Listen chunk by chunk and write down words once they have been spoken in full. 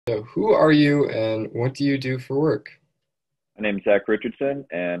So, who are you and what do you do for work? My name's Zach Richardson,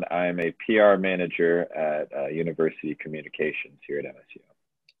 and I'm a PR manager at University Communications here at MSU.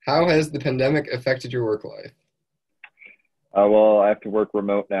 How has the pandemic affected your work life? Well, I have to work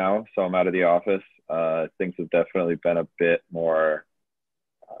remote now, so I'm out of the office. Things have definitely been a bit more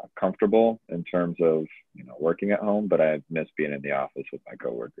comfortable in terms of working at home, but I miss being in the office with my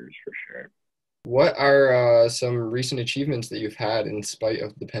coworkers for sure. What are some recent achievements that you've had in spite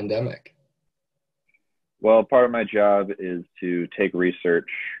of the pandemic? Well, part of my job is to take research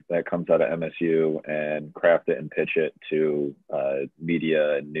that comes out of MSU and craft it and pitch it to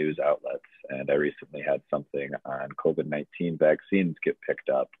media and news outlets. And I recently had something on COVID-19 vaccines get picked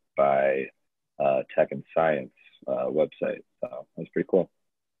up by Tech and Science website. So that's pretty cool.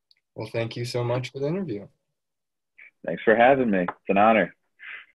 Well, thank you so much for the interview. Thanks for having me. It's an honor.